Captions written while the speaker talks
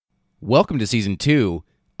Welcome to Season 2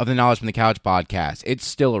 of the Knowledge from the Couch podcast. It's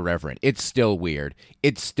still irreverent. It's still weird.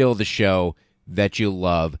 It's still the show that you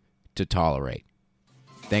love to tolerate.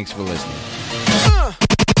 Thanks for listening.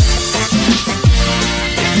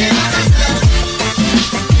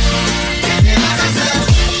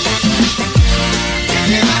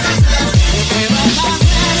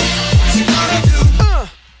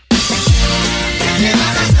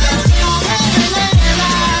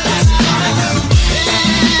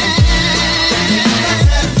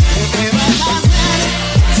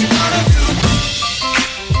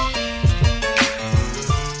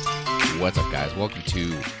 What's up, guys? Welcome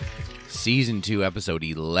to Season 2, Episode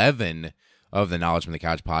 11 of the Knowledge from the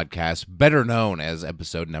Couch podcast, better known as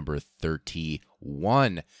episode number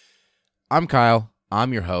 31. I'm Kyle.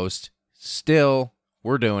 I'm your host. Still,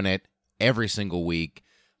 we're doing it every single week.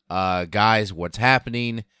 Guys, what's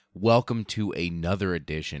happening? Welcome to another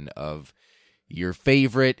edition of your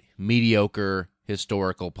favorite mediocre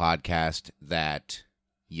historical podcast that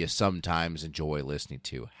you sometimes enjoy listening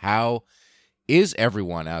to. How is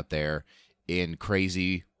everyone out there in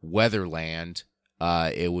crazy weatherland?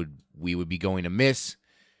 We would be going amiss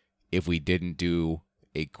if we didn't do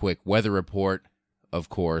a quick weather report. Of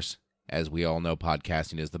course, as we all know,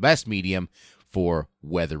 podcasting is the best medium for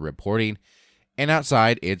weather reporting. And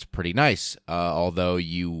outside, it's pretty nice. Although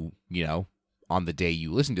you know, on the day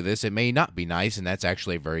you listen to this, it may not be nice, and that's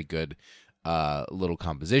actually a very good little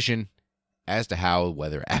composition as to how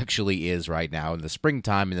weather actually is right now in the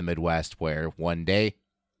springtime in the Midwest, where one day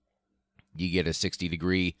you get a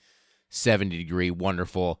 60-degree, 70-degree,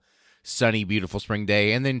 wonderful, sunny, beautiful spring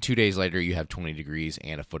day, and then 2 days later you have 20 degrees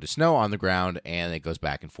and a foot of snow on the ground, and it goes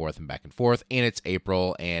back and forth, and it's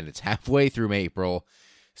April, and it's halfway through April,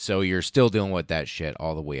 so you're still dealing with that shit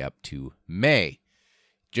all the way up to May.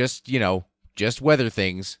 Just weather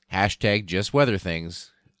things, hashtag just weather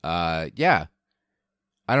things. Yeah,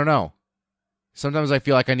 I don't know. Sometimes I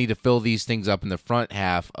feel like I need to fill these things up in the front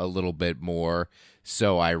half a little bit more,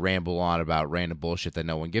 so I ramble on about random bullshit that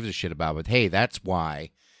no one gives a shit about. But hey, that's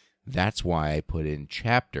why I put in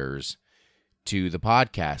chapters to the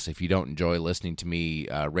podcast. If you don't enjoy listening to me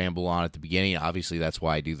ramble on at the beginning, obviously that's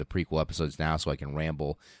why I do the prequel episodes now, so I can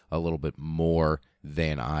ramble a little bit more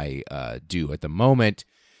than I do at the moment.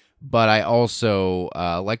 But I also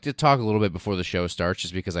like to talk a little bit before the show starts,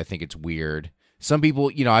 just because I think it's weird. Some people,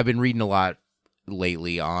 I've been reading a lot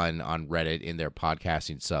lately on Reddit in their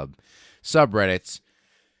podcasting subreddits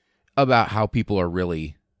about how people are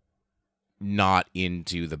really not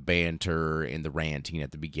into the banter and the ranting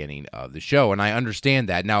at the beginning of the show, and I understand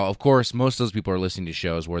that. Now, of course, most of those people are listening to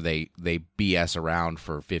shows where they BS around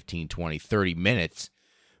for 15, 20, 30 minutes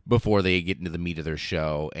before they get into the meat of their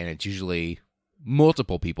show, and it's usually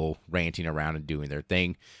multiple people ranting around and doing their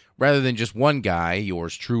thing, rather than just one guy,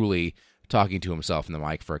 yours truly, talking to himself in the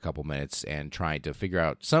mic for a couple minutes and trying to figure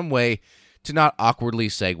out some way to not awkwardly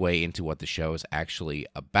segue into what the show is actually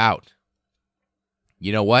about.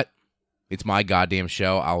 You know what? It's my goddamn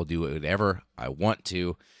show. I will do whatever I want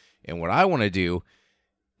to. And what I want to do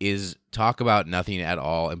is talk about nothing at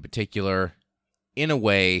all in particular in a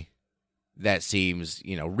way that seems,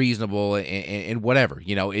 reasonable and whatever.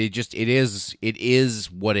 It is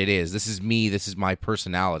what it is. This is me. This is my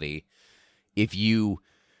personality. If you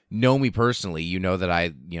know me personally, you know that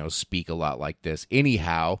I, speak a lot like this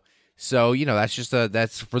anyhow. So,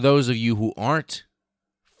 that's for those of you who aren't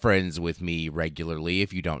friends with me regularly.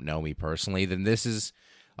 If you don't know me personally, then this is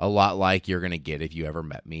a lot like you're going to get if you ever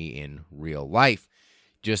met me in real life.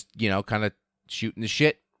 Just, kind of shooting the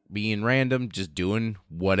shit, being random, just doing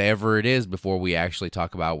whatever it is before we actually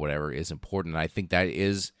talk about whatever is important. And I think that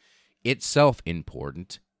is itself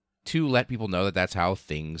important to let people know that that's how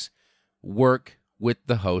things work with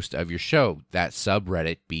the host of your show. That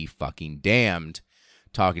subreddit be fucking damned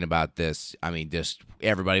talking about this. I mean, just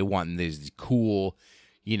everybody wanting these cool,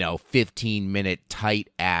 15-minute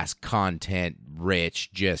tight-ass content,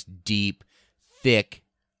 rich, just deep, thick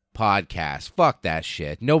podcast. Fuck that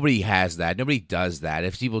shit. Nobody has that. Nobody does that.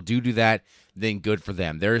 If people do that, then good for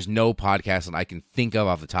them. There is no podcast that I can think of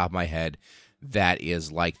off the top of my head that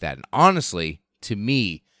is like that. And honestly, to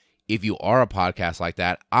me, if you are a podcast like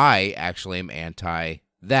that, I actually am anti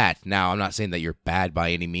that. Now, I'm not saying that you're bad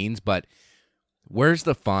by any means, but where's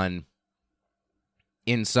the fun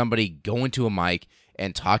in somebody going to a mic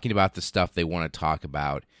and talking about the stuff they want to talk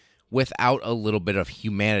about without a little bit of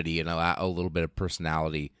humanity and a little bit of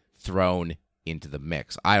personality thrown into the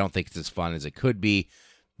mix? I don't think it's as fun as it could be,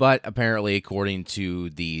 but apparently, according to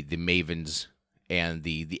the mavens and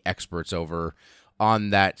the experts over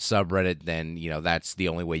on that subreddit, then, that's the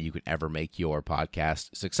only way you can ever make your podcast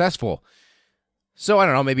successful. So I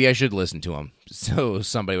don't know, maybe I should listen to them so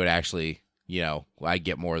somebody would actually, I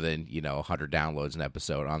get more than, 100 downloads an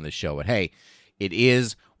episode on this show. But hey, it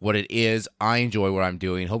is what it is. I enjoy what I'm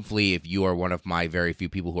doing. Hopefully, if you are one of my very few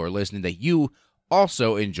people who are listening, that you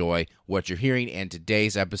also enjoy what you're hearing. And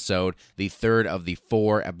today's episode, the third of the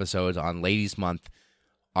 4 episodes on Ladies Month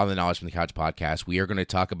on the Knowledge from the Couch podcast, we are going to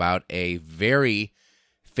talk about a very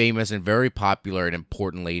famous and very popular and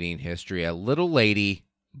important lady in history, a little lady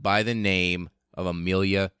by the name of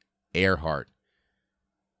Amelia Earhart.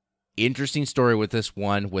 Interesting story with this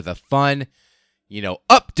one, with a fun,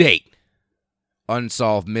 update.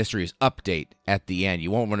 Unsolved Mysteries update at the end. You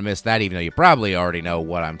won't want to miss that, even though you probably already know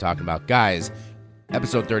what I'm talking about. Guys,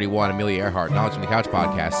 episode 31, Amelia Earhart, Knowledge from the Couch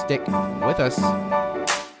podcast. Stick with us.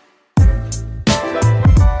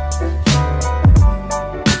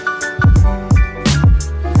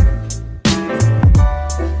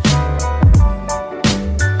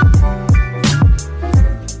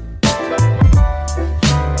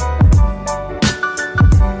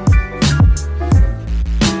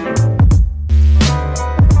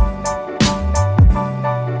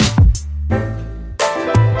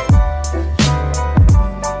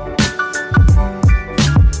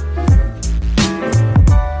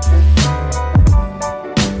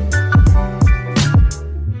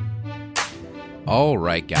 All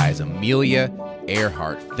right, guys, Amelia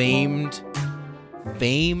Earhart, famed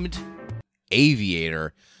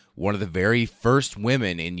aviator, one of the very first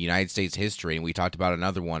women in United States history, and we talked about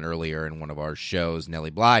another one earlier in one of our shows, Nellie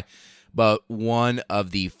Bly, but one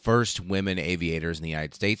of the first women aviators in the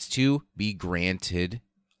United States to be granted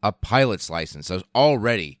a pilot's license. So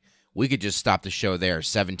already, we could just stop the show there,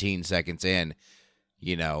 17 seconds in.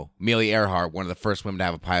 Amelia Earhart, one of the first women to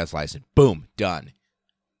have a pilot's license. Boom, done.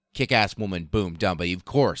 Kick-ass woman, boom, done. But of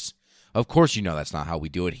course, that's not how we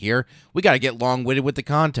do it here. We got to get long-winded with the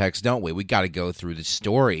context, don't we? We got to go through the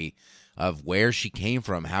story of where she came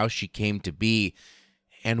from, how she came to be,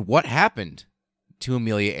 and what happened to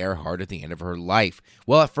Amelia Earhart at the end of her life.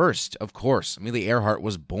 Well, at first, of course, Amelia Earhart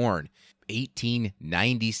was born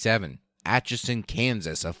 1897, Atchison,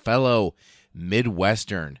 Kansas, a fellow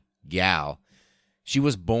Midwestern gal. She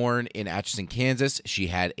was born in Atchison, Kansas. She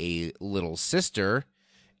had a little sister.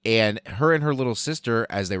 And her little sister,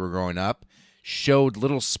 as they were growing up, showed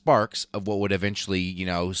little sparks of what would eventually,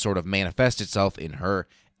 sort of manifest itself in her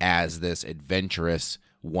as this adventurous,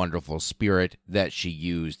 wonderful spirit that she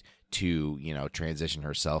used to, transition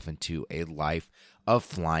herself into a life of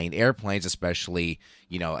flying airplanes, especially,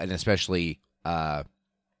 an especially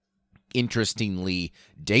interestingly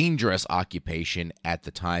dangerous occupation at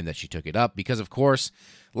the time that she took it up. Because, of course,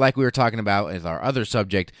 like we were talking about with our other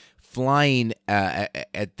subject, flying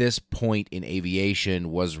at this point in aviation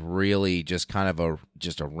was really just kind of a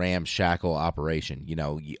ramshackle operation.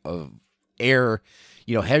 Air,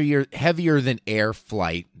 heavier than air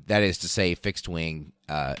flight. That is to say, fixed wing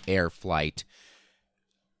air flight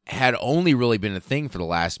had only really been a thing for the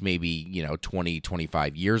last maybe 20,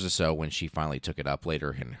 25 years or so, when she finally took it up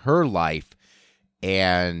later in her life.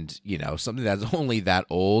 And, something that's only that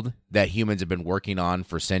old, that humans have been working on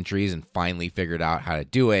for centuries and finally figured out how to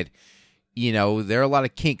do it, there are a lot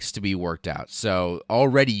of kinks to be worked out. So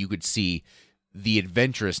already you could see the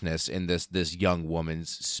adventurousness in this young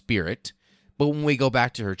woman's spirit. But when we go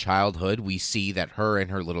back to her childhood, we see that her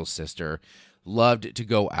and her little sister loved to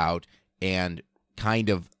go out and kind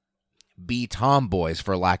of be tomboys,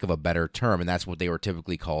 for lack of a better term. And that's what they were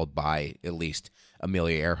typically called by, at least,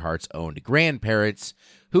 Amelia Earhart's own grandparents,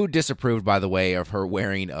 who disapproved, by the way, of her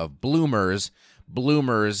wearing of bloomers.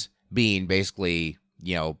 Bloomers being basically,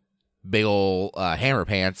 big ol' hammer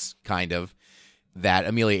pants, kind of, that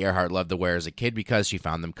Amelia Earhart loved to wear as a kid because she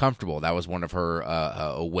found them comfortable. That was one of her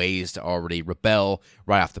ways to already rebel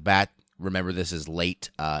right off the bat. Remember, this is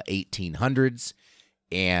late 1800s,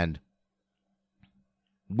 and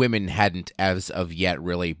women hadn't, as of yet,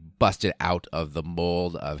 really busted out of the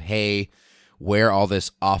mold of, hey, wear all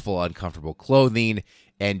this awful, uncomfortable clothing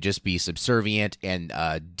and just be subservient and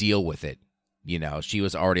deal with it. She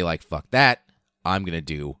was already like, fuck that. I'm going to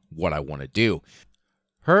do what I want to do.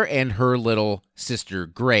 Her and her little sister,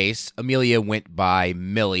 Grace, Amelia went by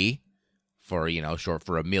Millie, for, short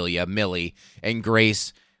for Amelia, Millie, and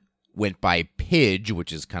Grace went by Pidge,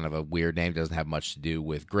 which is kind of a weird name. Doesn't have much to do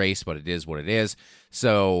with Grace, but it is what it is.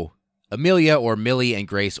 So Amelia or Millie and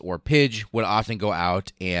Grace or Pidge would often go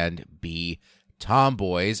out and be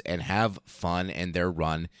tomboys and have fun in their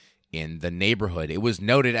run in the neighborhood. It was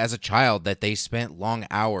noted as a child that they spent long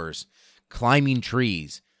hours climbing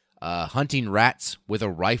trees, hunting rats with a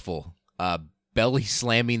rifle, belly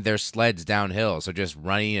slamming their sleds downhill. So just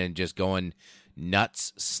running and just going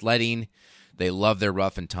nuts sledding. They loved their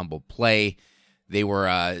rough and tumble play. They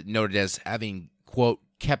were noted as having, quote,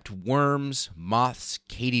 kept worms, moths,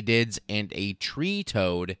 katydids, and a tree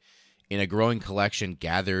toad in a growing collection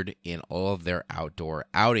gathered in all of their outdoor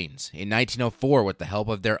outings. In 1904, with the help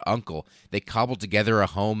of their uncle, they cobbled together a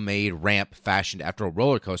homemade ramp fashioned after a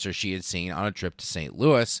roller coaster she had seen on a trip to St.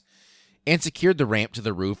 Louis and secured the ramp to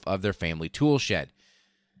the roof of their family tool shed.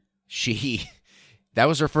 That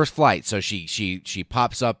was her first flight, so she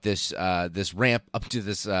pops up this ramp up to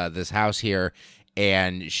this house here,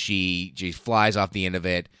 and she flies off the end of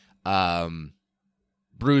it,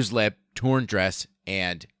 bruised lip, torn dress,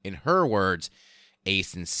 and, in her words, a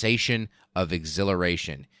sensation of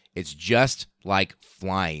exhilaration. It's just like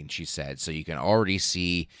flying, she said. So you can already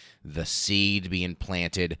see the seed being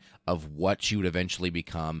planted of what she would eventually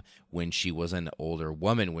become when she was an older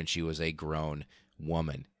woman, when she was a grown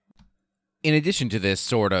woman. In addition to this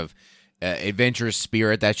sort of adventurous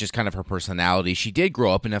spirit, that's just kind of her personality, she did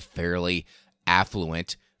grow up in a fairly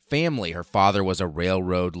affluent family. Her father was a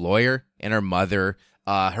railroad lawyer, and her mother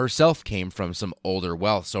herself came from some older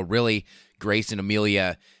wealth. So really, Grace and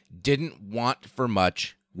Amelia didn't want for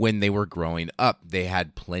much when they were growing up. They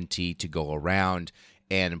had plenty to go around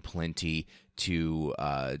and plenty to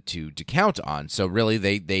count on. So really,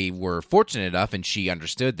 they were fortunate enough, and she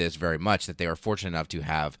understood this very much, that they were fortunate enough to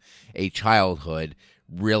have a childhood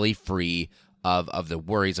really free of the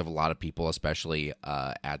worries of a lot of people, especially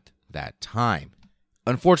at that time.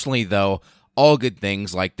 Unfortunately, though, all good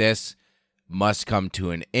things like this must come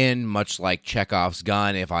to an end, much like Chekhov's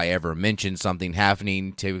gun. If I ever mention something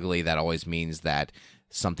happening, typically that always means that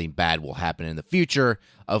something bad will happen in the future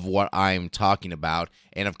of what I'm talking about.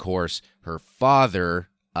 And of course, her father,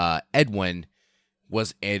 Edwin,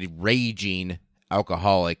 was a raging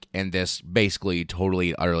alcoholic, and this basically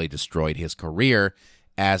totally, utterly destroyed his career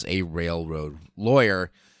as a railroad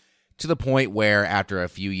lawyer, to the point where after a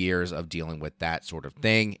few years of dealing with that sort of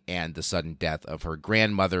thing and the sudden death of her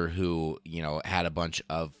grandmother, who, had a bunch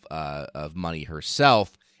of money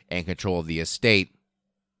herself and control of the estate,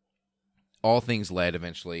 all things led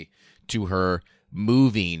eventually to her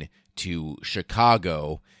moving to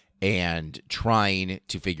Chicago and trying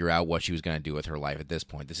to figure out what she was going to do with her life at this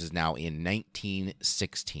point. This is now in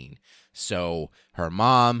 1916. So her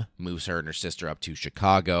mom moves her and her sister up to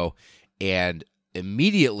Chicago, and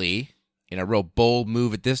immediately, in a real bold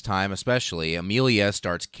move at this time especially, Amelia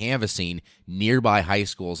starts canvassing nearby high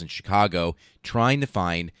schools in Chicago, trying to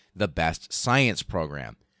find the best science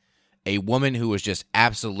program. A woman who was just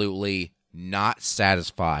absolutely not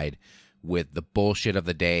satisfied with the bullshit of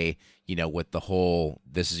the day, with the whole,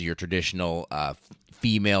 this is your traditional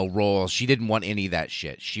female role. She didn't want any of that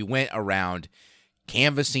shit. She went around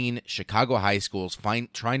canvassing Chicago high schools,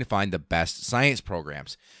 trying to find the best science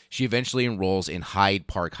programs. She eventually enrolls in Hyde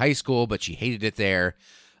Park High School, but she hated it there.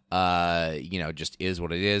 Just is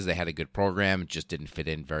what it is. They had a good program, just didn't fit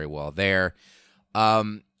in very well there.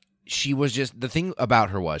 She was just, the thing about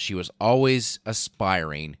her was she was always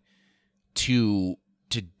aspiring to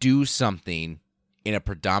do something in a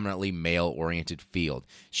predominantly male-oriented field.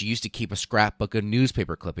 She used to keep a scrapbook of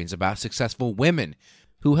newspaper clippings about successful women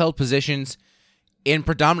who held positions in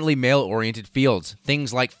predominantly male-oriented fields,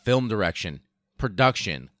 things like film direction,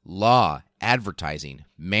 production, law, advertising,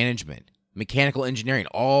 management, mechanical engineering,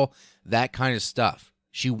 all that kind of stuff.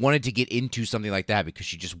 She wanted to get into something like that because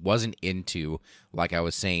she just wasn't into, like I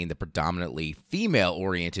was saying, the predominantly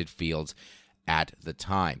female-oriented fields at the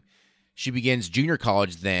time. She begins junior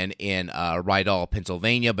college then in Rydal,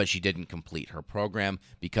 Pennsylvania, but she didn't complete her program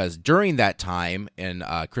because during that time, in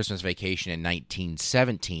Christmas vacation in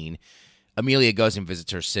 1917, Amelia goes and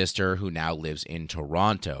visits her sister, who now lives in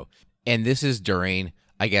Toronto. And this is during,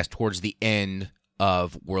 I guess, towards the end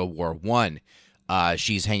of World War I.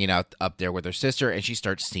 She's hanging out up there with her sister, and she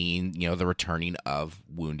starts seeing, the returning of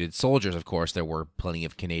wounded soldiers. Of course, there were plenty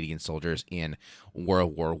of Canadian soldiers in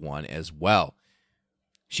World War I as well.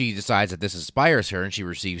 She decides that this inspires her, and she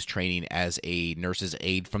receives training as a nurse's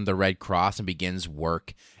aide from the Red Cross and begins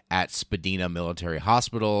work at Spadina Military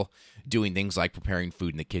Hospital, doing things like preparing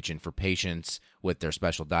food in the kitchen for patients with their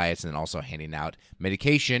special diets, and also handing out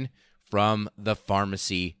medication from the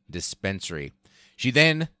pharmacy dispensary. She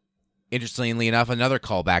then, interestingly enough, another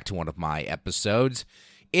callback to one of my episodes,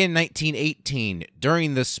 in 1918,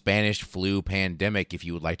 during the Spanish flu pandemic. If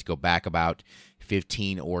you would like to go back about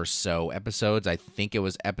 15 or so episodes, I think it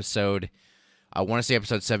was episode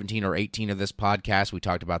 17 or 18 of this podcast, we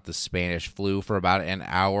talked about the Spanish flu for about an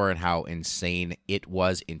hour and how insane it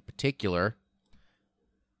was in particular.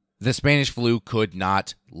 The Spanish flu could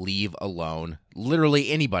not leave alone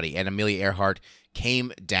literally anybody, and Amelia Earhart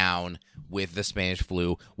came down with the Spanish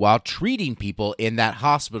flu while treating people in that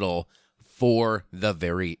hospital for the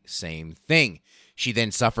very same thing. She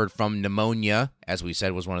then suffered from pneumonia, as we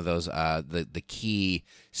said, was one of those the key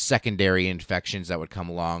secondary infections that would come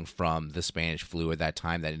along from the Spanish flu at that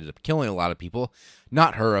time that ended up killing a lot of people.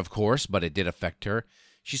 Not her, of course, but it did affect her.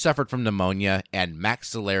 She suffered from pneumonia and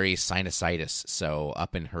maxillary sinusitis, so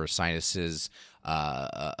up in her sinuses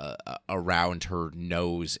around her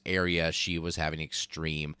nose area, she was having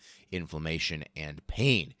extreme inflammation and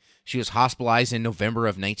pain. She was hospitalized in November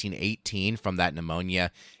of 1918 from that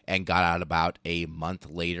pneumonia and got out about a month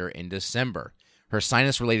later in December. Her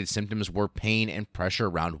sinus-related symptoms were pain and pressure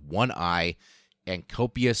around one eye and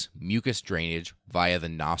copious mucus drainage via the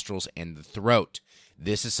nostrils and the throat.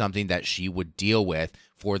 This is something that she would deal with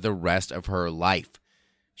for the rest of her life.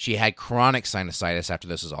 She had chronic sinusitis after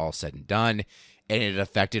this was all said and done, and it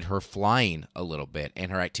affected her flying a little bit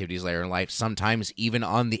and her activities later in life. Sometimes even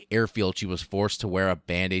on the airfield, she was forced to wear a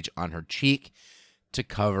bandage on her cheek to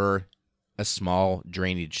cover a small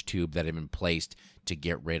drainage tube that had been placed to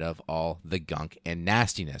get rid of all the gunk and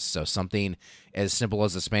nastiness. So something as simple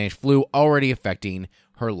as the Spanish flu already affecting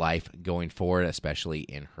her life going forward, especially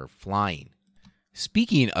in her flying.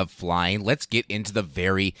 Speaking of flying, let's get into the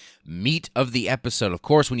very meat of the episode. Of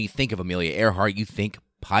course, when you think of Amelia Earhart, you think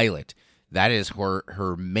pilot. That is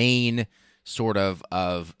her main sort of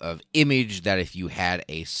image, that if you had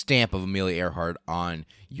a stamp of Amelia Earhart on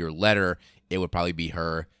your letter, it would probably be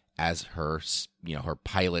her as her, her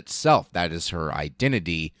pilot self. That is her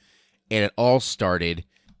identity. And it all started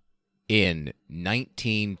in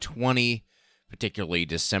 1920, particularly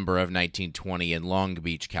December of 1920 in Long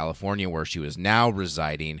Beach, California, where she was now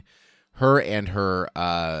residing. Her and her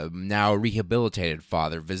now rehabilitated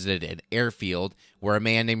father visited an airfield where a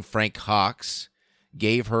man named Frank Hawks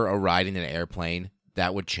gave her a ride in an airplane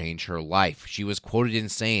that would change her life. She was quoted in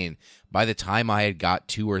saying, "By the time I had got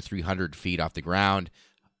 200 or 300 feet off the ground,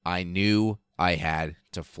 I knew I had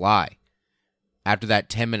to fly." After that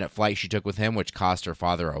 10-minute flight she took with him, which cost her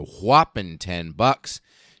father a whopping $10,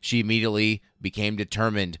 she immediately became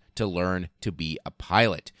determined to learn to be a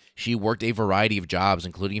pilot. She worked a variety of jobs,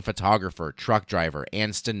 including photographer, truck driver,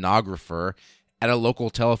 and stenographer at a local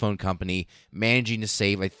telephone company, managing to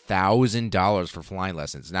save $1,000 for flying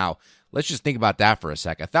lessons. Now, let's just think about that for a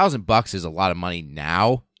sec. $1,000 is a lot of money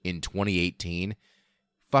now in 2018.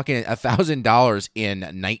 Fucking $1,000 in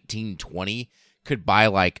 1920 could buy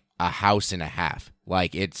like a house and a half.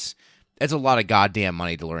 Like it's a lot of goddamn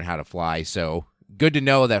money to learn how to fly. So good to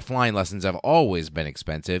know that flying lessons have always been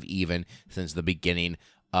expensive, even since the beginning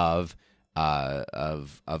of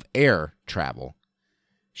air travel.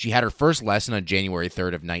 She had her first lesson on January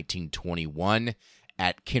 3rd of 1921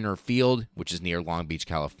 at Kinner Field, which is near Long Beach,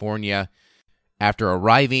 California. After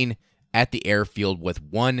arriving at the airfield with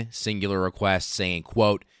one singular request saying,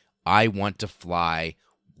 quote, "I want to fly.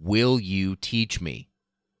 Will you teach me?"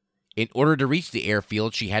 In order to reach the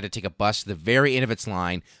airfield, she had to take a bus to the very end of its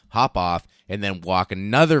line, hop off, and then walk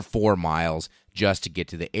another 4 miles just to get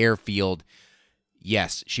to the airfield.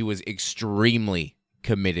 Yes, she was extremely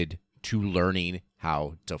committed to learning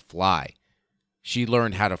how to fly. She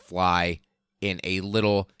learned how to fly in a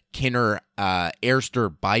little Kinner Airster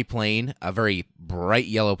biplane, a very bright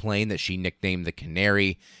yellow plane that she nicknamed the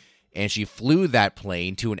Canary, and she flew that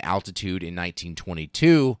plane to an altitude in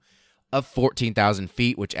 1922 of 14,000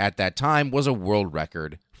 feet, which at that time was a world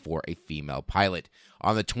record for a female pilot.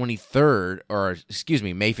 On the May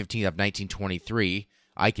 15th of 1923,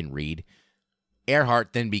 I can read,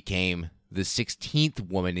 Earhart then became the 16th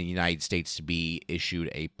woman in the United States to be issued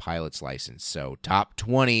a pilot's license. So top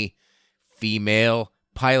 20 female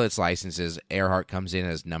pilot's licenses, Earhart comes in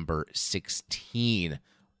as number 16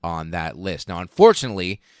 on that list. Now,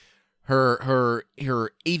 unfortunately, her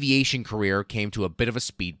aviation career came to a bit of a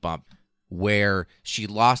speed bump where she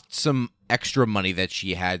lost some extra money that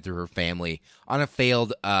she had through her family on a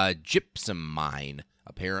failed gypsum mine,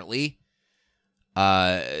 apparently.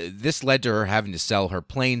 This led to her having to sell her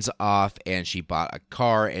planes off, and she bought a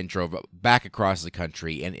car and drove back across the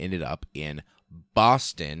country and ended up in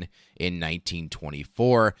Boston in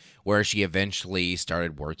 1924, where she eventually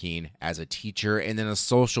started working as a teacher and then a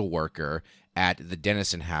social worker at the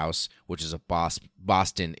Dennison House, which is a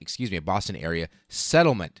Boston area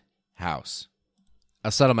settlement house.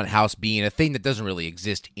 A settlement house being a thing that doesn't really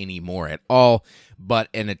exist anymore at all, but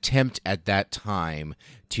an attempt at that time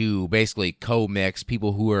to basically co-mix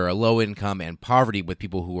people who are low income and poverty with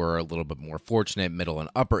people who are a little bit more fortunate, middle and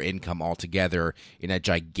upper income all together in a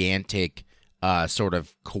gigantic sort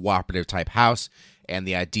of cooperative type house. And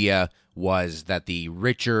the idea was that the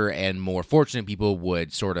richer and more fortunate people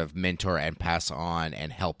would sort of mentor and pass on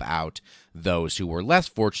and help out those who were less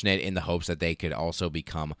fortunate in the hopes that they could also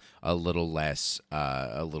become a little less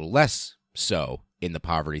so in the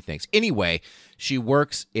poverty things. Anyway, she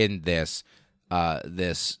works in this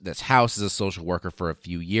house as a social worker for a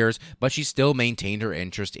few years, but she still maintained her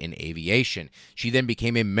interest in aviation. She then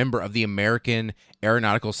became a member of the American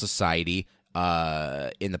Aeronautical Society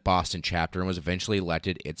in the Boston chapter and was eventually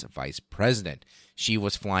elected its vice president. She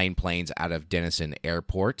was flying planes out of Denison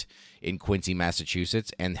Airport in Quincy,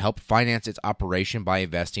 Massachusetts, and helped finance its operation by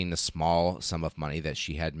investing the small sum of money that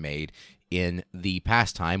she had made in the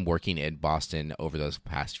past time working in Boston over those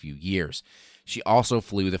past few years. She also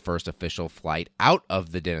flew the first official flight out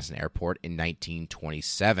of the Denison Airport in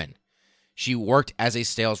 1927. She worked as a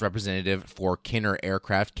sales representative for Kinner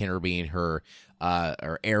Aircraft, Kinner being her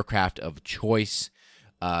aircraft of choice.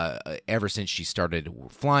 Ever since she started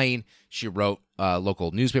flying, she wrote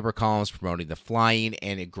local newspaper columns promoting the flying,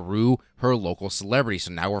 and it grew her local celebrity.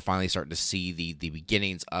 So now we're finally starting to see the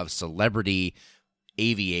beginnings of celebrity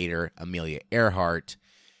aviator Amelia Earhart,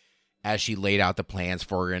 as she laid out the plans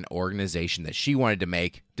for an organization that she wanted to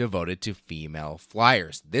make devoted to female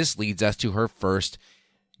flyers. This leads us to her first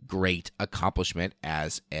great accomplishment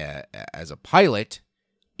as a pilot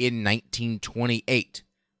in 1928.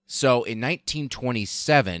 So in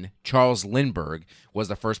 1927, Charles Lindbergh was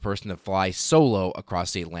the first person to fly solo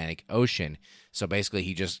across the Atlantic Ocean. So basically,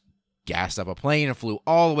 he just gassed up a plane and flew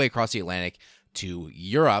all the way across the Atlantic to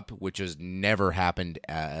Europe, which has never happened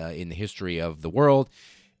in the history of the world.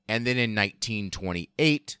 And then in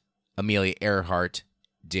 1928, Amelia Earhart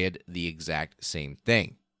did the exact same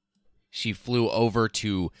thing. She flew over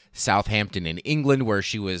to Southampton in England, where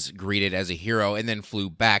she was greeted as a hero, and then flew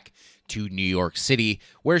back to New York City,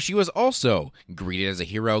 where she was also greeted as a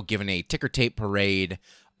hero, given a ticker tape parade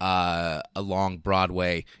along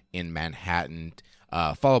Broadway in Manhattan,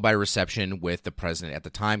 followed by a reception with the president at the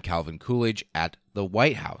time, Calvin Coolidge, at the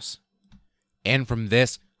White House. And from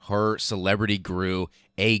this, her celebrity grew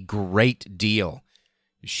a great deal.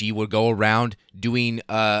 She would go around doing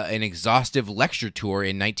an exhaustive lecture tour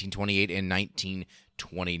in 1928 and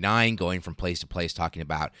 1929, going from place to place, talking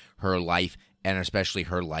about her life, and especially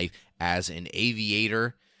her life as an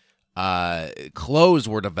aviator. Clothes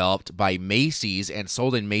were developed by Macy's and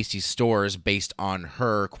sold in Macy's stores based on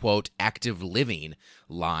her, quote, active living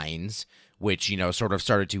lines, which, sort of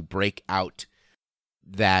started to break out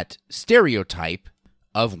that stereotype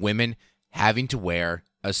of women having to wear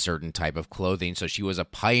a certain type of clothing. So she was a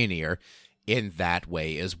pioneer in that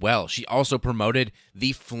way as well. She also promoted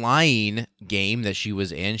the flying game that she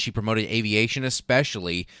was in. She promoted aviation,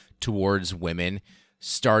 especially towards women,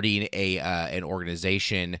 starting an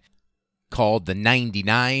organization called the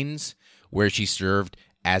 99s, where she served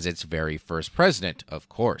as its very first president, of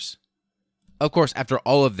course. Of course, after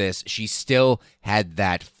all of this, she still had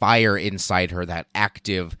that fire inside her, that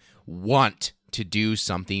active want to do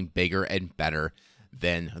something bigger and better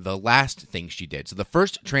than the last thing she did. So the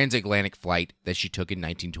first transatlantic flight that she took in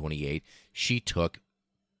 1928, she took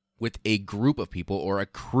with a group of people, or a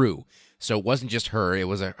crew. So it wasn't just her, it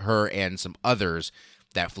was her and some others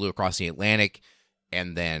that flew across the Atlantic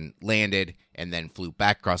and then landed, and then flew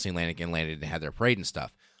back across the Atlantic and landed and had their parade and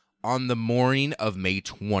stuff. On the morning of May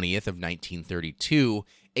 20th of 1932,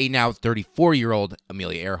 a now 34-year-old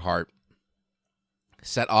Amelia Earhart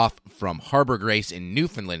set off from Harbor Grace in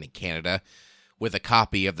Newfoundland in Canada with a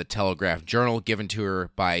copy of the Telegraph Journal given to her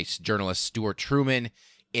by journalist Stuart Truman,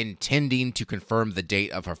 intending to confirm the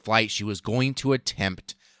date of her flight. She was going to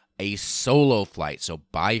attempt a solo flight, so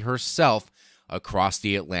by herself across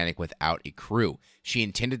the Atlantic without a crew. She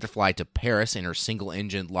intended to fly to Paris in her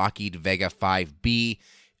single-engine Lockheed Vega 5B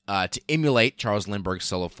to emulate Charles Lindbergh's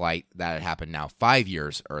solo flight that had happened now 5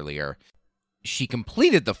 years earlier. She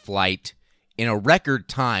completed the flight in a record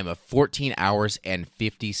time of 14 hours and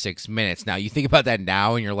 56 minutes. Now, you think about that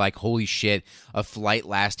now, and you're like, holy shit, a flight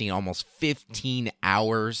lasting almost 15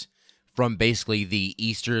 hours from basically the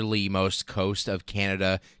easterly-most coast of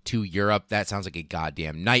Canada to Europe. That sounds like a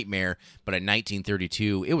goddamn nightmare, but in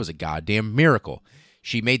 1932, it was a goddamn miracle.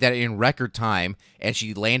 She made that in record time, and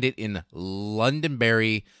she landed in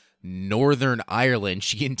Londonderry, Northern Ireland.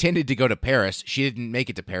 She intended to go to Paris. She didn't make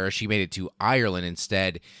it to Paris. She made it to Ireland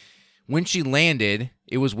instead. When she landed,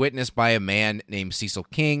 it was witnessed by a man named Cecil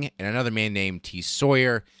King and another man named T.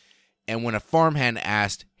 Sawyer. And when a farmhand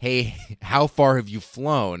asked, hey, how far have you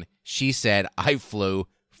flown? She said, I flew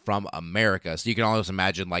from America. So you can almost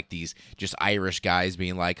imagine like these just Irish guys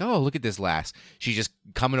being like, oh, look at this lass. She's just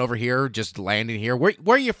coming over here, just landing here. Where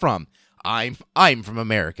are you from? I'm from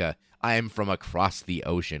America. I'm from across the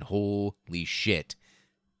ocean. Holy shit.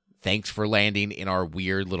 Thanks for landing in our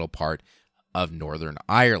weird little part of Northern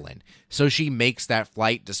Ireland. So she makes that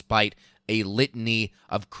flight despite a litany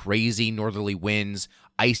of crazy northerly winds,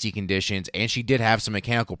 icy conditions, and she did have some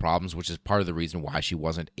mechanical problems, which is part of the reason why she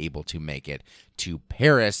wasn't able to make it to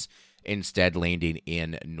Paris, instead landing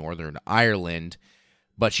in Northern Ireland.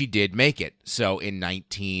 But she did make it. So in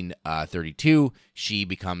 1932, she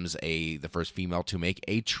becomes the first female to make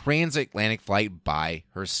a transatlantic flight by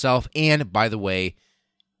herself, and, by the way,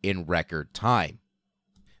 in record time.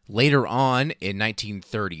 Later on, in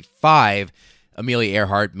 1935, Amelia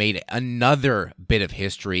Earhart made another bit of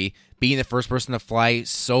history, being the first person to fly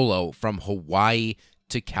solo from Hawaii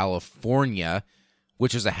to California,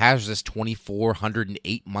 which was a hazardous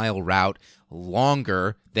 2,408-mile route,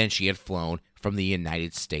 longer than she had flown from the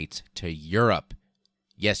United States to Europe.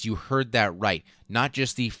 Yes, you heard that right. Not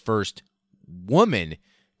just the first woman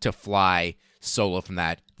to fly solo from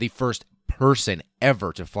that, the first person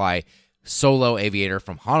ever to fly solo aviator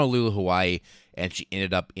from Honolulu, Hawaii, and she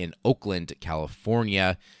ended up in Oakland,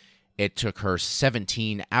 California. It took her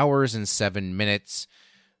 17 hours and 7 minutes,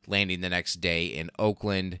 landing the next day in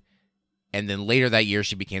Oakland. And then later that year,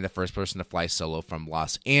 she became the first person to fly solo from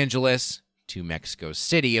Los Angeles to Mexico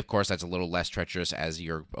City. Of course, that's a little less treacherous as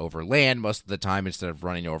you're over land most of the time instead of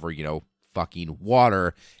running over, fucking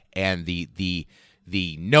water and the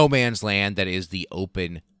no man's land that is the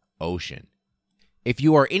open ocean. If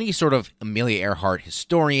you are any sort of Amelia Earhart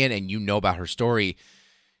historian and you know about her story,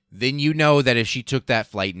 then you know that if she took that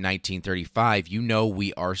flight in 1935,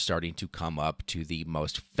 we are starting to come up to the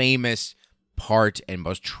most famous part and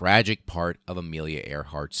most tragic part of Amelia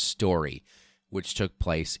Earhart's story, which took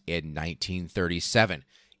place in 1937.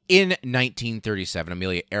 In 1937,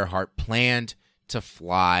 Amelia Earhart planned to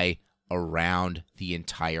fly around the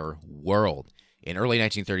entire world. In early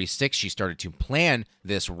 1936, she started to plan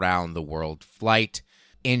this round-the-world flight,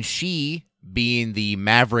 and she, being the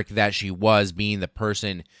maverick that she was, being the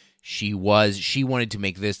person she was, she wanted to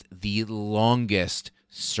make this the longest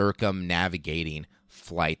circumnavigating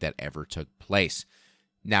flight that ever took place.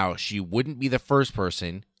 Now, she wouldn't be the first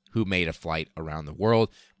person who made a flight around the world,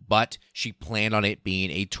 but she planned on it being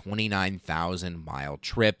a 29,000-mile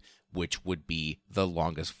trip, which would be the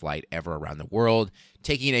longest flight ever around the world,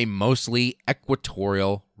 taking a mostly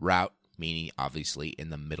equatorial route, meaning obviously in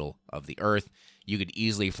the middle of the Earth. You could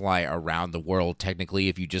easily fly around the world, technically,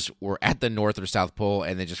 if you just were at the North or South Pole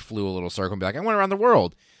and then just flew a little circle and be like, I went around the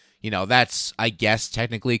world. That's, I guess,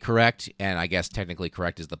 technically correct, and I guess technically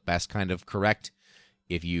correct is the best kind of correct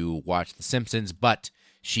if you watch The Simpsons, but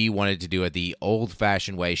she wanted to do it the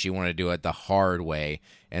old-fashioned way. She wanted to do it the hard way,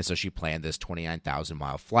 and so she planned this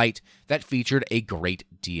 29,000-mile flight that featured a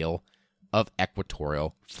great deal of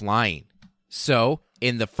equatorial flying. So,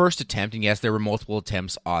 in the first attempt, and yes, there were multiple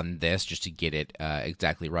attempts on this just to get it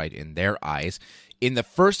exactly right in their eyes. In the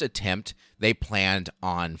first attempt, they planned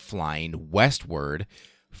on flying westward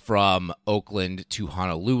from Oakland to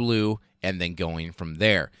Honolulu and then going from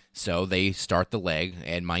there. So they start the leg,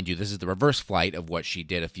 and mind you, this is the reverse flight of what she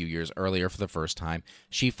did a few years earlier for the first time.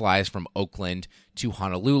 She flies from Oakland to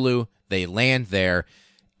Honolulu, they land there,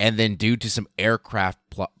 and then due to some aircraft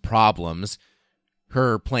problems,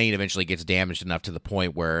 her plane eventually gets damaged enough to the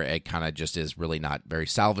point where it kind of just is really not very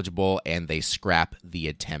salvageable, and they scrap the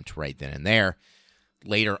attempt right then and there.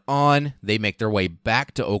 Later on, they make their way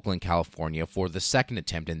back to Oakland, California for the second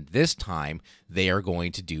attempt, and this time they are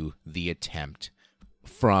going to do the attempt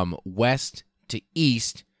from west to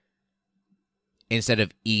east instead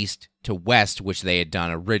of east to west, which they had done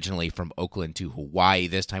originally from Oakland to Hawaii.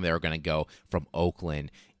 This time they were going to go from Oakland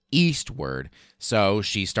eastward. So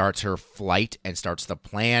she starts her flight and starts the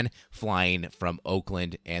plan, flying from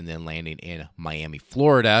Oakland and then landing in Miami,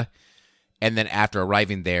 Florida. And then after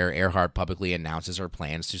arriving there, Earhart publicly announces her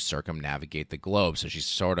plans to circumnavigate the globe. So she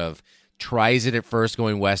sort of tries it at first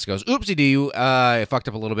going west, goes, oopsie-doo, I fucked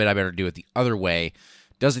up a little bit, I better do it the other way.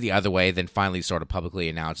 Does it the other way, then finally sort of publicly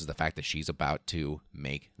announces the fact that she's about to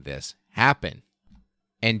make this happen.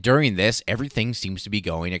 And during this, everything seems to be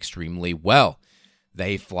going extremely well.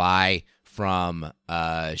 They fly from,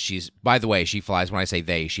 by the way, she flies, when I say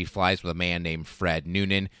they, she flies with a man named Fred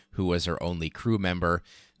Noonan, who was her only crew member.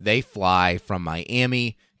 They fly from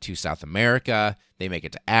Miami to South America, they make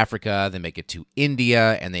it to Africa, they make it to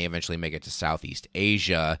India, and they eventually make it to Southeast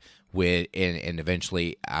Asia, and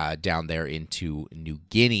eventually down there into New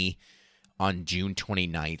Guinea on June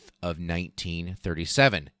 29th of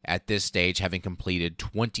 1937. At this stage, having completed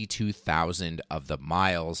 22,000 of the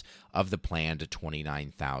miles of the planned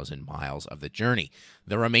 29,000 miles of the journey.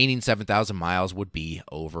 The remaining 7,000 miles would be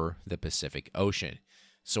over the Pacific Ocean.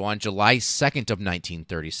 So on July 2nd of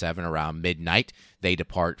 1937, around midnight, they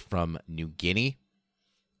depart from New Guinea.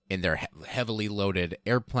 in their heavily loaded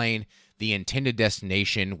airplane. The intended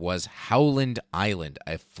destination was Howland Island,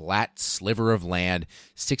 a flat sliver of land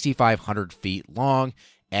 6,500 feet long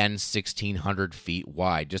and 1,600 feet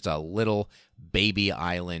wide. Just a little baby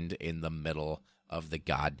island in the middle of the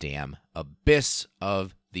goddamn abyss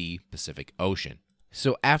of the Pacific Ocean.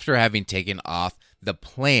 So after having taken off, the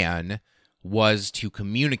plan was to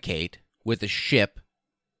communicate with a ship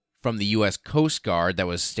from the U.S. Coast Guard that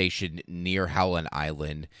was stationed near Howland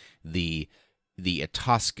Island, the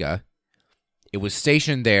Itasca. It was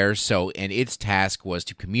stationed there, and its task was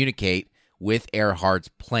to communicate with Earhart's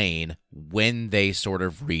plane when they sort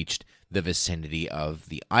of reached the vicinity of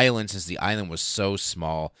the island, since the island was so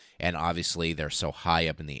small, and obviously they're so high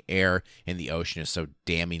up in the air, and the ocean is so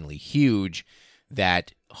damningly huge,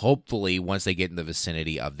 that hopefully once they get in the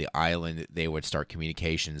vicinity of the island, they would start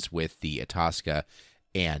communications with the Itasca,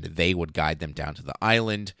 and they would guide them down to the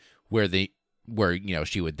island where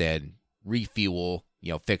she would then refuel,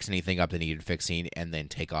 fix anything up that needed fixing, and then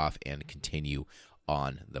take off and continue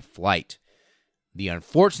on the flight. The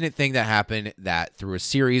unfortunate thing that happened, that through a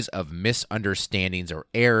series of misunderstandings or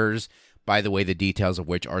errors, by the way, the details of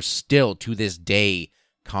which are still to this day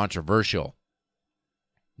controversial,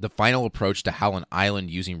 the final approach to Howland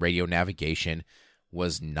Island using radio navigation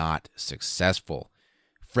was not successful.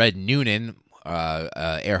 Fred Noonan,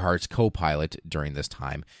 Earhart's co-pilot during this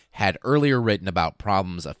time, had earlier written about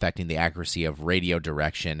problems affecting the accuracy of radio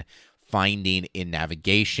direction finding in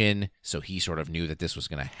navigation, so he sort of knew that this was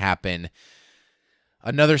going to happen.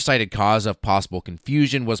 Another cited cause of possible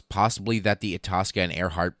confusion was possibly that the Itasca and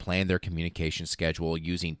Earhart planned their communication schedule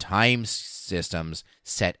using time systems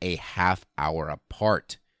set a half hour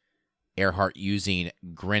apart. Earhart using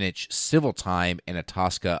Greenwich Civil Time and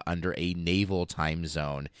Itasca under a naval time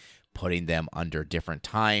zone, putting them under different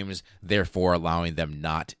times, therefore allowing them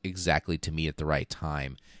not exactly to meet at the right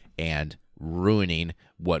time, and ruining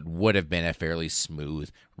what would have been a fairly smooth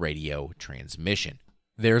radio transmission.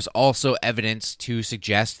 There's also evidence to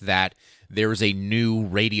suggest that there was a new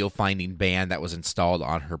radio finding band that was installed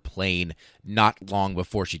on her plane not long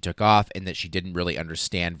before she took off, and that she didn't really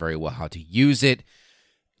understand very well how to use it.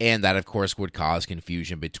 And that, of course, would cause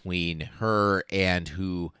confusion between her and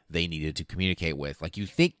who they needed to communicate with. Like, you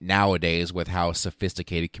think nowadays, with how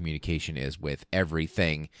sophisticated communication is with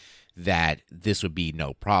everything, that this would be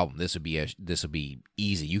no problem. This would be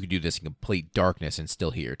easy. You could do this in complete darkness and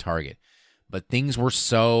still hit your target. But things were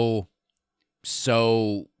so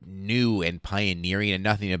new and pioneering, and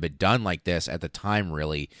nothing had been done like this at the time,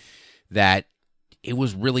 really, that it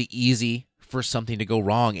was really easy for something to go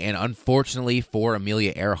wrong. And unfortunately for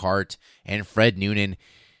Amelia Earhart and Fred Noonan,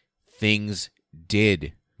 things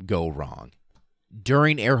did go wrong.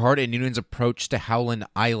 During Earhart and Noonan's approach to Howland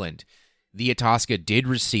Island, the Itasca did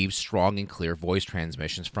receive strong and clear voice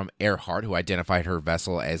transmissions from Earhart, who identified her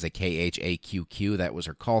vessel as a KHAQQ, that was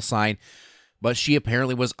her call sign, but she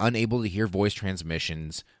apparently was unable to hear voice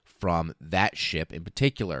transmissions from that ship in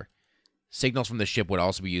particular. Signals from the ship would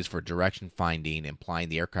also be used for direction finding, implying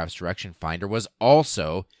the aircraft's direction finder was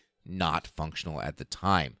also not functional at the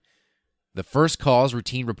time. The first calls,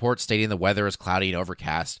 routine reports stating the weather is cloudy and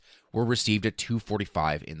overcast, were received at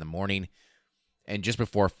 2:45 in the morning. And just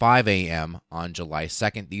before 5 a.m. on July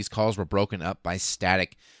 2nd, these calls were broken up by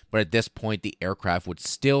static, but at this point, the aircraft would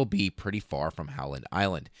still be pretty far from Howland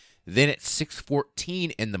Island. Then at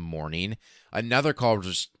 6:14 in the morning, another call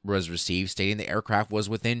was received stating the aircraft was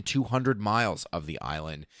within 200 miles of the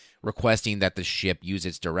island, requesting that the ship use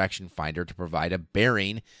its direction finder to provide a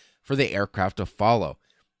bearing for the aircraft to follow.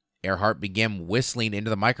 Earhart began whistling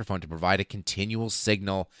into the microphone to provide a continual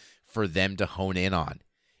signal for them to hone in on.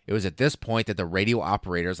 It was at this point that the radio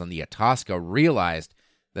operators on the Itasca realized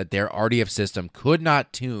that their RDF system could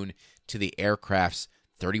not tune to the aircraft's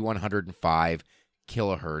 3105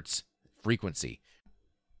 kilohertz frequency.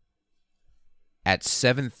 At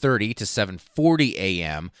 7:30 to 7:40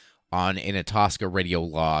 a.m. on an Itasca radio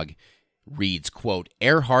log reads, quote,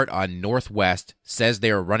 Earhart on Northwest says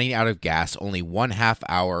they are running out of gas, only 1/2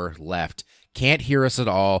 hour left. Can't hear us at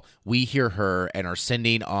all. We hear her and are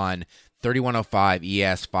sending on 3105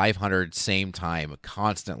 ES 500 same time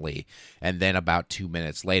constantly. And then about 2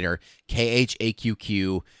 minutes later,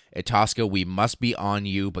 KHAQQ, Itasca, we must be on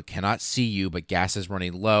you but cannot see you, but gas is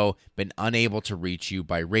running low. Been unable to reach you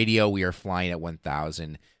by radio. We are flying at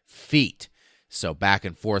 1,000 feet. So back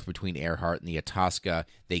and forth between Earhart and the Itasca.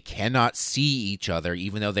 They cannot see each other,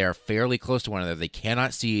 even though they are fairly close to one another. They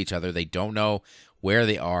cannot see each other. They don't know where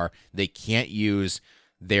they are. They can't use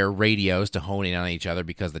their radios to hone in on each other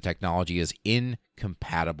because the technology is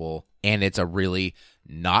incompatible, and it's a really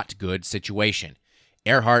not good situation.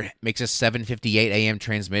 Earhart makes a 7:58 a.m.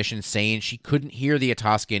 transmission saying she couldn't hear the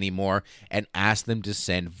Itasca anymore and asked them to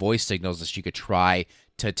send voice signals that she could try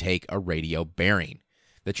to take a radio bearing.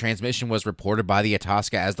 The transmission was reported by the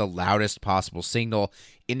Itasca as the loudest possible signal,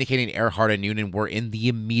 indicating Earhart and Noonan were in the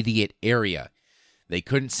immediate area. They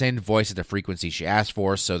couldn't send voice at the frequency she asked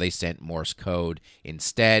for, so they sent Morse code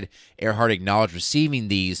instead. Earhart acknowledged receiving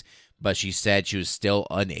these, but she said she was still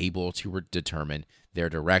unable to determine their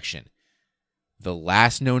direction. The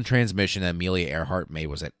last known transmission that Amelia Earhart made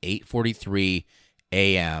was at 8:43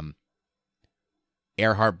 a.m.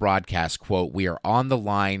 Earhart broadcast, quote, "We are on the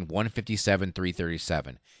line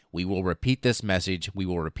 157-337. We will repeat this message. We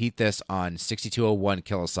will repeat this on 6201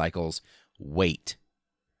 kilocycles. Wait."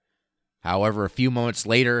 However, a few moments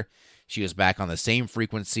later, she was back on the same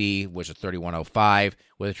frequency, which is 3105,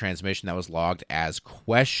 with a transmission that was logged as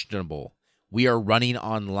questionable. "We are running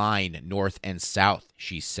on line north and south,"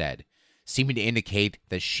 she said, seeming to indicate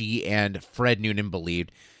that she and Fred Noonan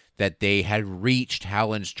believed that they had reached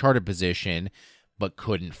Howland's charted position, but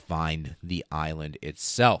couldn't find the island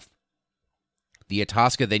itself. The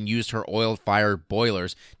Itasca then used her oil-fired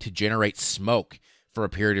boilers to generate smoke for a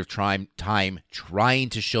period of time trying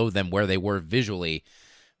to show them where they were visually,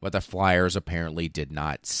 but the flyers apparently did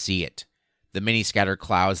not see it. The many scattered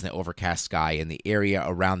clouds in the overcast sky in the area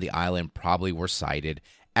around the island probably were cited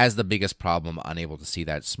as the biggest problem, unable to see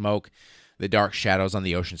that smoke. The dark shadows on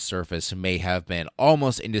the ocean surface may have been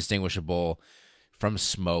almost indistinguishable from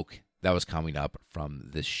smoke that was coming up from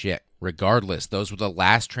the ship. Regardless, those were the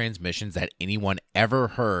last transmissions that anyone ever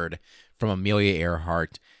heard from Amelia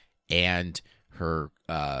Earhart and her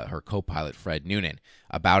co-pilot Fred Noonan.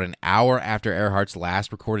 About an hour after Earhart's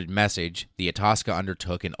last recorded message, the Itasca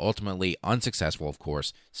undertook an ultimately unsuccessful, of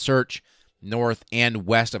course, search north and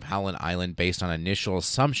west of Howland Island based on initial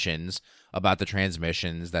assumptions about the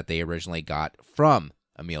transmissions that they originally got from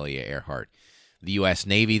Amelia Earhart. The U.S.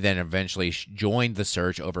 Navy then eventually joined the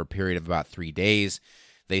search over a period of about 3 days.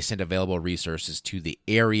 They sent available resources to the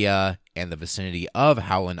area and the vicinity of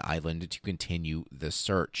Howland Island to continue the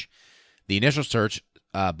search. The initial search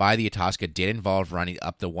by the Itasca did involve running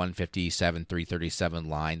up the 157-337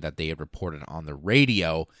 line that they had reported on the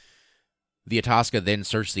radio. The Itasca then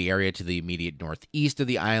searched the area to the immediate northeast of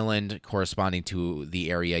the island, corresponding to the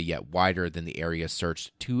area yet wider than the area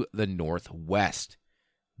searched to the northwest.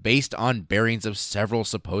 Based on bearings of several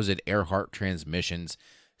supposed Earhart transmissions,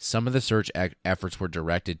 some of the search efforts were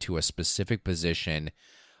directed to a specific position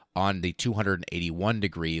on the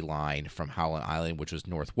 281-degree line from Howland Island, which was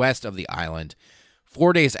northwest of the island.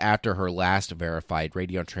 4 days after her last verified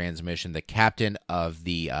radio transmission, the captain of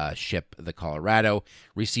the ship, the Colorado,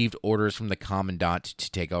 received orders from the commandant to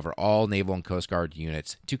take over all Naval and Coast Guard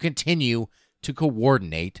units to continue to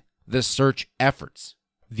coordinate the search efforts.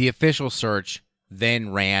 The official search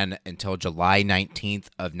then ran until July 19th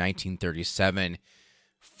of 1937.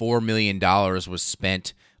 $4 million was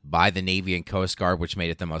spent by the Navy and Coast Guard, which made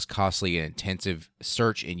it the most costly and intensive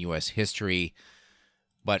search in U.S. history,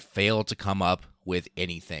 but failed to come up with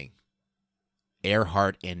anything.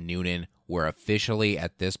 Earhart and Noonan were officially,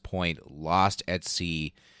 at this point, lost at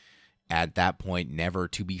sea, at that point never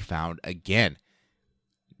to be found again.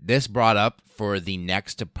 This brought up, for the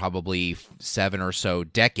next probably 7 or so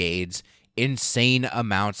decades, insane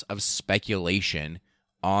amounts of speculation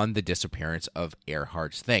on the disappearance of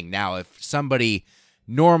Earhart's thing. Now, if somebody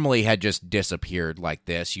normally had just disappeared like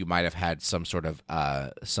this, you might have had some sort of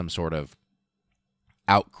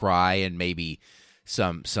outcry and maybe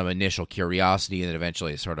some initial curiosity, and then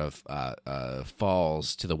eventually it sort of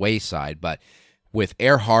falls to the wayside. But with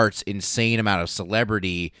Earhart's insane amount of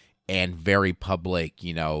celebrity and very public,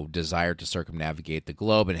 desire to circumnavigate the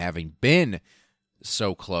globe, and having been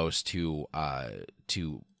so close to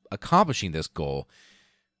accomplishing this goal,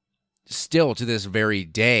 still to this very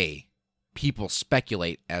day, people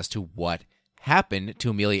speculate as to what happened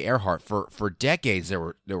to Amelia Earhart. For decades, there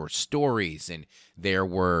were stories, and there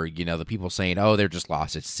were, the people saying, oh, they're just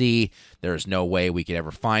lost at sea. There's no way we could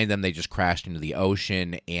ever find them. They just crashed into the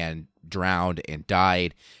ocean and drowned and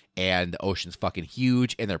died, and the ocean's fucking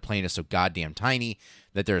huge, and their plane is so goddamn tiny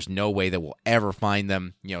that there's no way that we'll ever find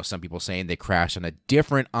them. Some people saying they crashed on a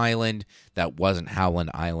different island that wasn't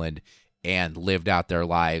Howland Island and lived out their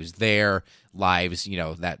lives there. Lives,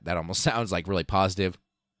 that almost sounds like really positive.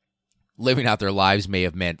 Living out their lives may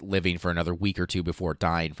have meant living for another week or two before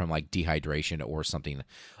dying from like dehydration or something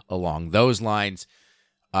along those lines.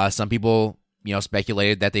 Some people,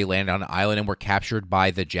 speculated that they landed on an island and were captured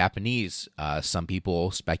by the Japanese. Some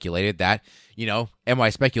people speculated that, and when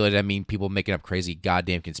I speculated, I mean people making up crazy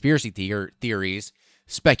goddamn conspiracy theories,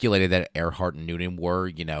 speculated that Earhart and Noonan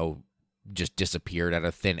were, just disappeared out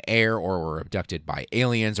of thin air or were abducted by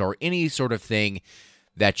aliens or any sort of thing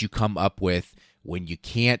that you come up with when you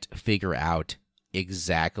can't figure out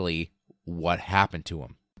exactly what happened to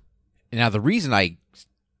them. Now, the reason I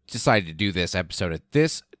decided to do this episode at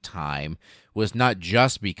this time was not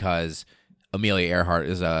just because Amelia Earhart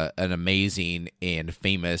is an amazing and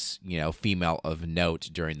famous, female of note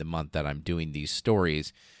during the month that I'm doing these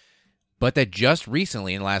stories, but that just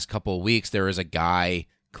recently, in the last couple of weeks, there is a guy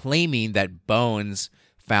claiming that bones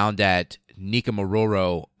found at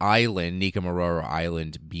Nikamororo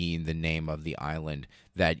Island being the name of the island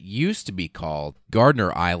that used to be called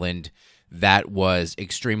Gardner Island, that was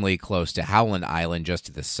extremely close to Howland Island, just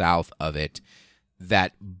to the south of it,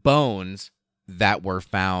 that bones that were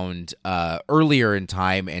found earlier in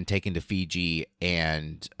time and taken to Fiji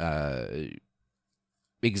and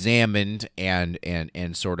examined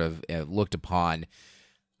and sort of looked upon,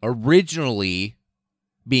 originally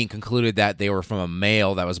being concluded that they were from a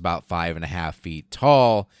male that was about 5.5 feet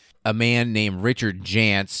tall. A man named Richard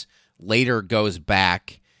Jantz later goes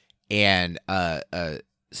back and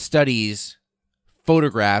studies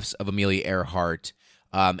photographs of Amelia Earhart,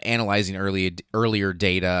 analyzing earlier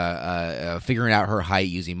data, figuring out her height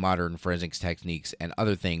using modern forensics techniques and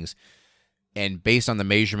other things. And based on the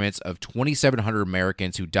measurements of 2,700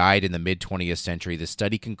 Americans who died in the mid-20th century, the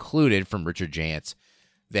study concluded from Richard Jantz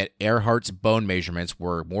that Earhart's bone measurements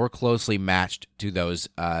were more closely matched to those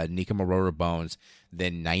Nikamororo bones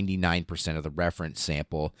than 99% of the reference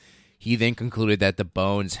sample. He then concluded that the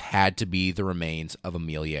bones had to be the remains of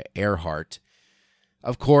Amelia Earhart.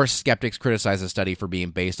 Of course, skeptics criticize the study for being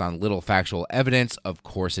based on little factual evidence. Of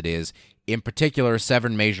course it is. In particular,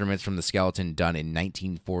 7 measurements from the skeleton done in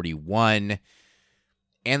 1941,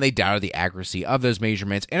 and they doubted the accuracy of those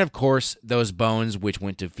measurements. And of course, those bones, which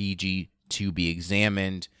went to Fiji to be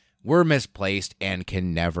examined, were misplaced and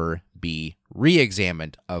can never be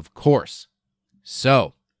re-examined, of course.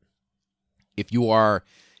 So, if you are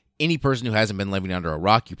any person who hasn't been living under a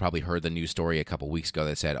rock, you probably heard the news story a couple weeks ago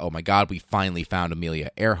that said, oh my God, we finally found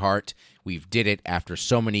Amelia Earhart. We've did it after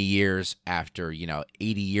so many years, after, 80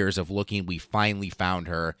 years of looking, we finally found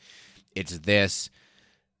her. It's this.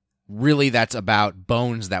 Really, that's about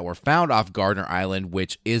bones that were found off Gardner Island,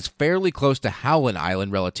 which is fairly close to Howland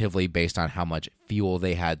Island, relatively, based on how much fuel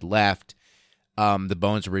they had left. The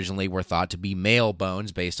bones originally were thought to be male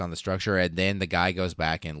bones based on the structure, and then the guy goes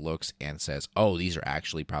back and looks and says, oh, these are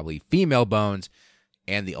actually probably female bones,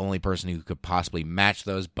 and the only person who could possibly match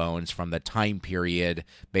those bones from the time period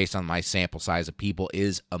based on my sample size of people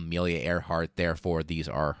is Amelia Earhart. Therefore, these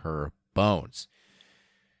are her bones.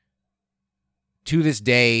 To this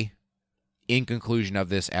day, in conclusion of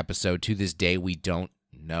this episode, to this day, we don't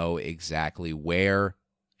know exactly where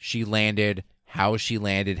she landed, how she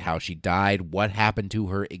died, what happened to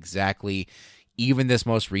her exactly. Even this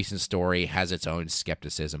most recent story has its own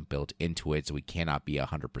skepticism built into it, so we cannot be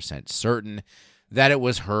 100% certain that it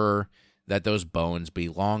was her that those bones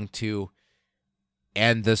belonged to.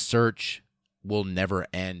 And the search will never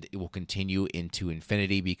end. It will continue into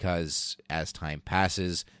infinity because as time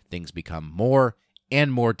passes, things become more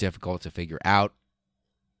and more difficult to figure out.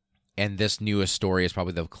 And this newest story is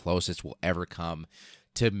probably the closest we'll ever come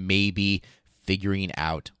to maybe figuring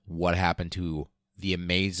out what happened to the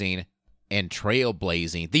amazing and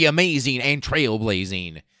trailblazing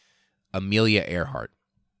Amelia Earhart.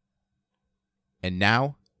 And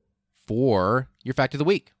now for your fact of the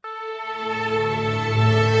week.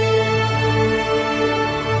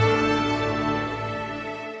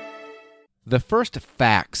 The first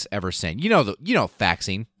fax ever sent. You know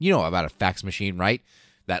faxing. You know about a fax machine, right?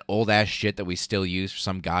 That old-ass shit that we still use for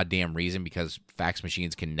some goddamn reason because fax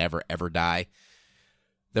machines can never, ever die.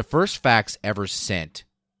 The first fax ever sent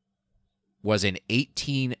was in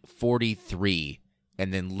 1843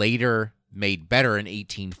 and then later made better in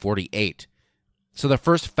 1848. So the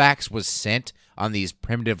first fax was sent on these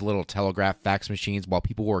primitive little telegraph fax machines while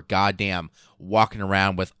people were goddamn walking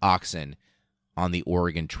around with oxen on the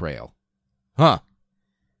Oregon Trail. Huh.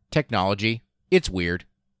 Technology. It's weird.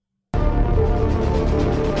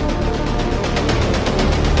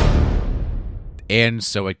 And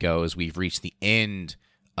so it goes. We've reached the end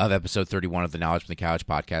of episode 31 of the Knowledge from the Couch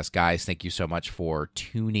podcast. Guys, thank you so much for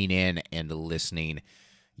tuning in and listening.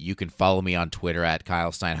 You can follow me on Twitter at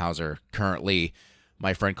Kyle Steinhauser. Currently,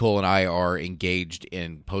 my friend Cole and I are engaged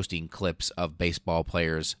in posting clips of baseball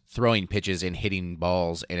players throwing pitches and hitting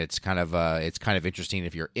balls, and it's kind of interesting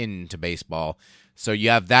if you're into baseball. So you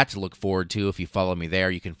have that to look forward to if you follow me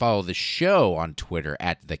there. You can follow the show on Twitter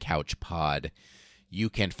at The Couch Pod. You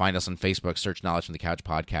can find us on Facebook, search Knowledge from the Couch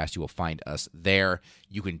Podcast. You will find us there.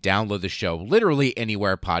 You can download the show literally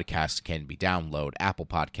anywhere podcasts can be downloaded. Apple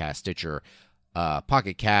Podcasts, Stitcher,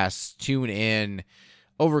 Pocket Casts, TuneIn,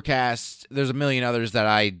 Overcast. There's a million others that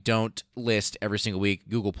I don't list every single week.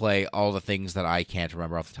 Google Play, all the things that I can't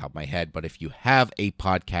remember off the top of my head. But if you have a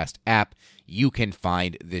podcast app, you can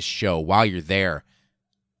find this show. While you're there,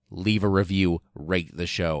 leave a review, rate the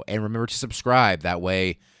show, and remember to subscribe. That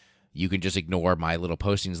way you can just ignore my little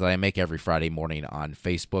postings that I make every Friday morning on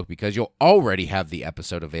Facebook, because you'll already have the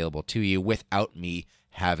episode available to you without me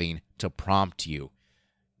having to prompt you.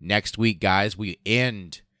 Next week, guys, we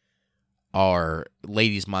end our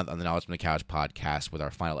Ladies Month on the Knowledge from the Couch podcast with our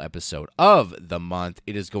final episode of the month.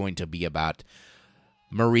 It is going to be about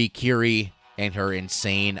Marie Curie and her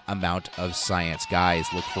insane amount of science. Guys,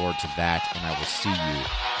 look forward to that, and I will see you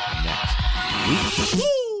next week.